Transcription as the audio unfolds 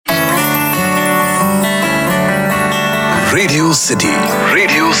Radio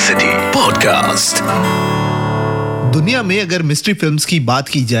City podcast. दुनिया में अगर मिस्ट्री फिल्म्स की बात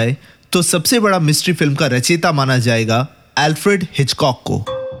की जाए तो सबसे बड़ा मिस्ट्री फिल्म का रचयिता माना जाएगा अल्फ्रेड हिचकॉक को।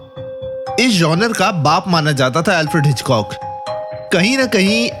 इस जॉनर का बाप माना जाता था अल्फ्रेड हिचकॉक। कहीं ना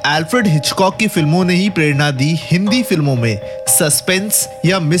कहीं अल्फ्रेड हिचकॉक की फिल्मों ने ही प्रेरणा दी हिंदी फिल्मों में सस्पेंस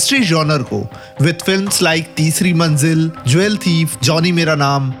या मिस्ट्री जॉनर को, विद फिल्म्स लाइक तीसरी मंजिल, ज्वेल थीफ, जॉनी मेरा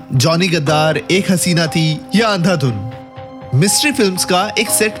नाम, जॉनी गद्दार, एक हसीना थी या अंधाधुन। मिस्ट्री फिल्म्स का एक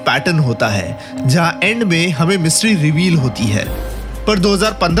सेट पैटर्न होता है जहां एंड में हमें मिस्ट्री रिवील होती है। पर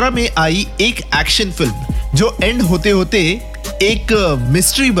 2015 में आई एक एक्शन फिल्म जो एंड होते होते एक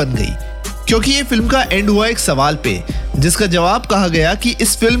मिस्ट्री बन गई, क्योंकि ये फिल्म का एंड हुआ एक सवाल पे जिसका जवाब कहा गया कि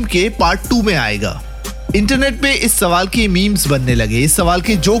इस फिल्म के पार्ट 2 में आएगा। इंटरनेट पे इस सवाल के मीम्स बनने लगे, इस सवाल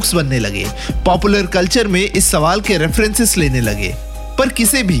के जोक्स बनने लगे, पॉपुलर कल्चर में इस सवाल के रेफरेंसेस लेने लगे, पर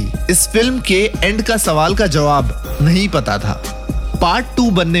किसे भी इस फिल्म के एंड का सवाल का जवाब नहीं पता था। पार्ट 2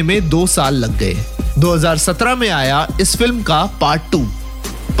 बनने में 2 साल लग गए। 2017 में आया इस फिल्म का पार्ट 2,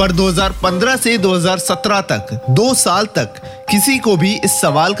 पर 2015 से 2017 तक 2 साल तक किसी को भी इस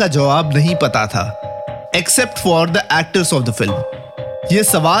सवाल का जवाब नहीं पता था, except for the actors of the film. यह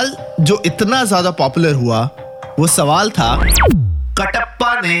सवाल जो इतना ज्यादा पॉपुलर हुआ, वो सवाल था,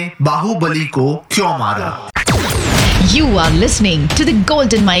 कटप्पा ने बाहुबली को क्यों मारा? You are listening to the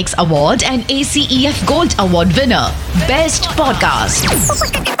Golden Mikes Award and ACEF Gold Award winner, Best Podcast.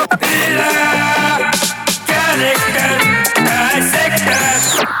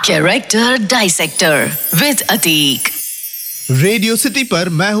 Character Dissector with Atik. Radio city पर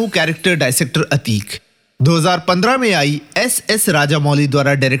मैं हूं कैरेक्टर डायसेक्टर अतीक। 2015 में आई एस राजामौली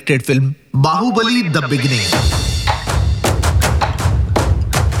द्वारा directed film Baahubali the beginning,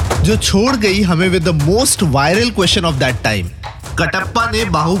 जो छोड़ गई हमें with the most viral question of that time, Kattappa ने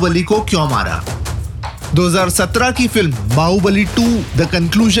बाहुबली को क्यों मारा? 2017 की फिल्म बाहुबली 2 द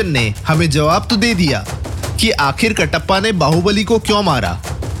कंक्लूजन ने हमें जवाब तो दे दिया कि आखिर कटप्पा ने बाहुबली को क्यों मारा,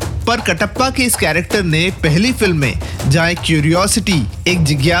 पर कटप्पा के इस कैरेक्टर ने पहली फिल्म में जहां एक क्यूरियोसिटी, एक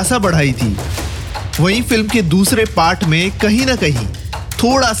जिज्ञासा बढ़ाई थी, वहीं फिल्म के दूसरे पार्ट में कहीं ना कहीं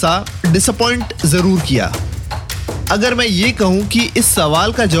थोड़ा सा डिसअपॉइंट जरूर किया। अगर मैं ये कहूं कि इस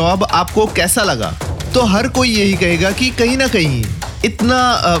सवाल का जवाब आपको कैसा लगा, तो हर कोई यही कहेगा कि कहीं ना कहीं इतना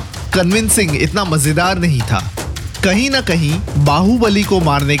कन्विंसिंग, इतना मजेदार नहीं था। कहीं ना कहीं बाहुबली को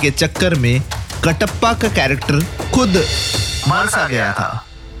मारने के चक्कर में कटप्पा का कैरेक्टर खुद मर सा गया था।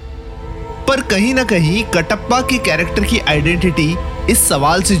 पर कहीं ना कहीं कटप्पा के कैरेक्टर की आइडेंटिटी इस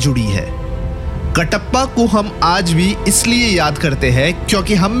सवाल से जुड़ी है। कटप्पा को हम आज भी इसलिए याद करते हैं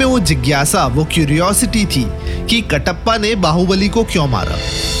क्योंकि हम में वो जिज्ञासा, वो क्यूरियोसिटी थी कि कटप्पा ने बाहुबली को क्यों मारा।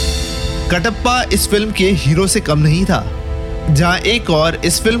 कटप्पा इस फिल्म के हीरो से कम नहीं था। जहां एक और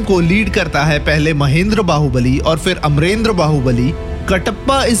इस फिल्म को लीड करता है पहले महेंद्र बाहुबली और फिर Amarendra Baahubali,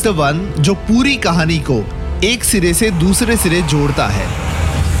 Kattappa is the one जो पूरी कहानी को एक सिरे से दूसरे सिरे जोड़ता है।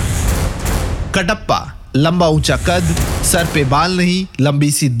 कटप्पा लंबा ऊंचा कद, सर पे बाल नहीं, लंबी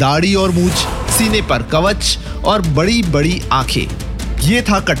सी दाढ़ी और मूंछ, सीने पर कवच और बड़ी बड़ी आंखें। ये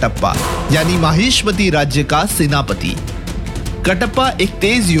था कटप्पा, यानी माहिष्मती राज्य का सेनापति। कटप्पा एक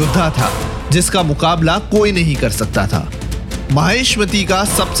तेज योद्धा था जिसका मुकाबला कोई नहीं कर सकता था। माहिष्मती का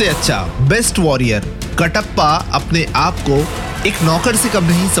सबसे अच्छा, बेस्ट वॉरियर कटप्पा अपने आप को एक नौकर से कम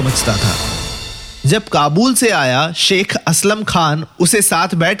नहीं समझता था। जब काबुल से आया शेख असलम खान उसे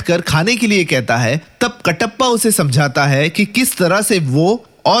साथ बैठकर खाने के लिए कहता है, तब कटप्पा उसे समझाता है कि किस तरह से वो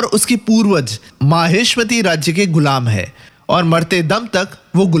और उसके पूर्वज माहिष्मती राज्य के गुलाम है और मरते दम तक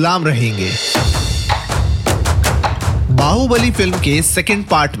वो गुलाम रहेंगे। बाहुबली फिल्म के सेकंड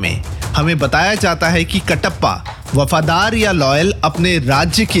पार्ट में हमें बताया जाता है कि कटप्पा वफादार या लॉयल अपने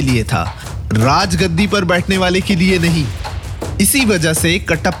राज्य के लिए था, राजगद्दी पर बैठने वाले के लिए नहीं। इसी वजह से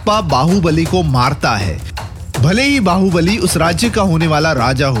कटप्पा बाहुबली को मारता है, भले ही बाहुबली उस राज्य का होने वाला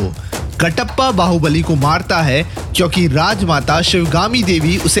राजा हो। कटप्पा बाहुबली को मारता है क्योंकि राजमाता शिवगामी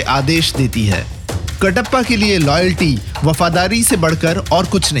देवी उसे आदेश देती है। कटप्पा के लिए लॉयल्टी, वफादारी से बढ़कर और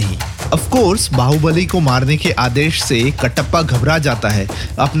कुछ नहीं। ऑफ कोर्स बाहुबली को मारने के आदेश से कटप्पा घबरा जाता है,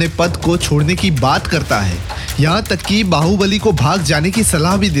 अपने पद को छोड़ने की बात करता है, यहाँ तक कि बाहुबली को भाग जाने की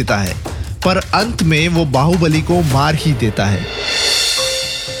सलाह भी देता है, पर अंत में वो बाहुबली को मार ही देता है।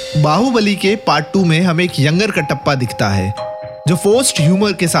 बाहुबली के पार्ट 2 में हमें एक यंगर कटप्पा दिखता है जो फोर्स्ड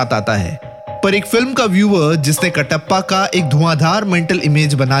ह्यूमर के साथ आता है, पर एक फिल्म का व्यूअर जिसने कटप्पा का एक धुआंधार मेंटल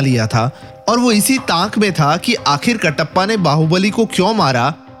इमेज बना लिया था और वो इसी ताक में था कि आखिर कटप्पा ने बाहुबली को क्यों मारा,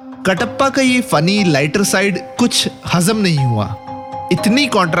 कटप्पा का ये फनी लाइटर साइड कुछ हजम नहीं हुआ। इतनी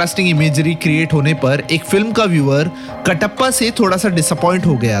कॉन्ट्रास्टिंग इमेजरी क्रिएट होने पर एक फिल्म का व्यूअर कटप्पा से थोड़ा सा डिसअपॉइंट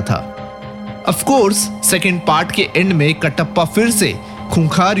हो गया था। ऑफ कोर्स सेकेंड पार्ट के एंड में कटप्पा फिर से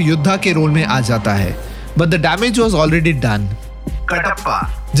खूंखार योद्धा के रोल में आ जाता है, but the damage was already done.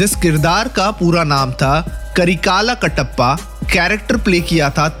 Kattappa, जिस किरदार का पूरा नाम था करिकाला कटप्पा, कैरेक्टर प्ले किया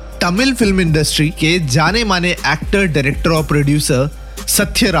था तमिल फिल्म इंडस्ट्री के जाने माने एक्टर, डायरेक्टर और प्रोड्यूसर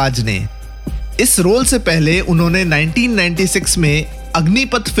सत्यराज ने। इस रोल से पहले उन्होंने 1996 में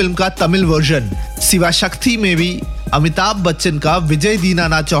अग्निपथ फिल्म का तमिल वर्जन शिवाशक्ति में भी अमिताभ बच्चन का विजय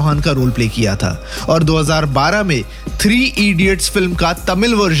दीनानाथ चौहान का रोल प्ले किया था, और 2012 में 3 इडियट्स फिल्म का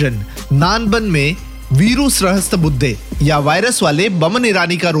तमिल वर्जन नानबन में वीरू सहस्त्रबुद्धे या वायरस वाले बमन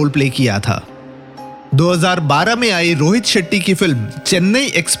ईरानी का रोल प्ले किया था। 2012 में आई रोहित शेट्टी की फिल्म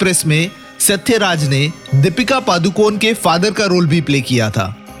चेन्नई एक्सप्रेस में सत्यराज ने दीपिका पादुकोण के फादर का रोल भी प्ले किया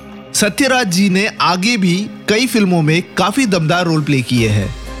था। सत्यराज जी ने आगे भी कई फिल्मों में काफी दमदार रोल प्ले किए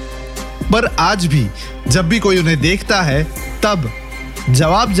हैं, पर आज भी जब भी कोई उन्हें देखता है तब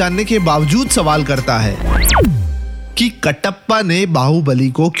जवाब जानने के बावजूद सवाल करता है कि कटप्पा ने बाहुबली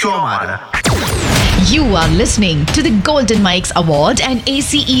को क्यों मारा। You are listening to the Golden Mikes Award and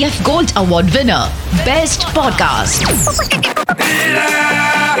ACEF Gold Award winner, Best Podcast.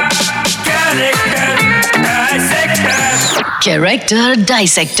 Character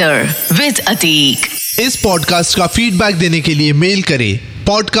Dissector with Atik. इस पॉडकास्ट का फीडबैक देने के लिए मेल करें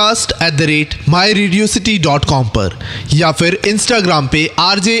podcast@myradiocity.com पर या फिर इंस्टाग्राम पे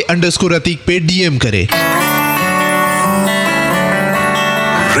RJ_Atik पे DM करें।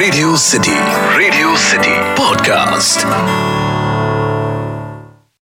 Radio City podcast.